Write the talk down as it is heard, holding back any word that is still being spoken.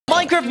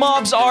Minecraft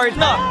mobs are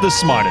not the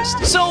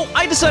smartest. So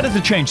I decided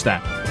to change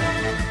that.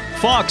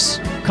 Fox,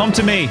 come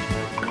to me.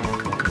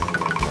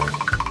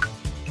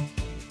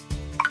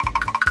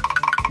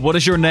 What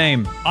is your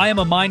name? I am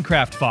a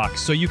Minecraft fox,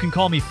 so you can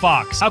call me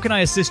Fox. How can I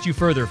assist you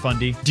further,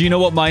 Fundy? Do you know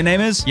what my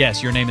name is?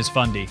 Yes, your name is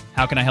Fundy.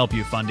 How can I help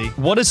you, Fundy?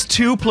 What is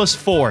 2 plus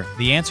 4?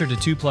 The answer to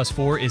 2 plus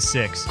 4 is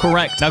 6.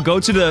 Correct. Now go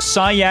to the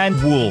cyan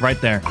wool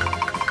right there.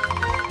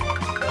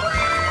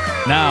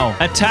 Now,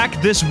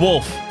 attack this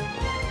wolf.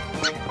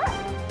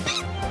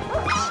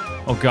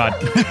 Oh, God.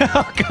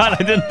 Oh, God,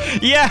 I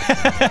didn't... Yeah!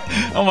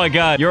 Oh, my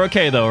God. You're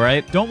okay, though,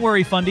 right? Don't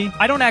worry, Fundy.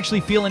 I don't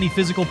actually feel any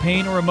physical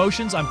pain or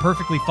emotions. I'm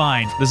perfectly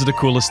fine. This is the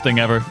coolest thing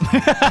ever.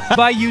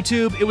 Bye,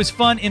 YouTube. It was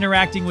fun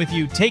interacting with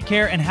you. Take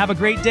care and have a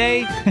great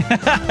day.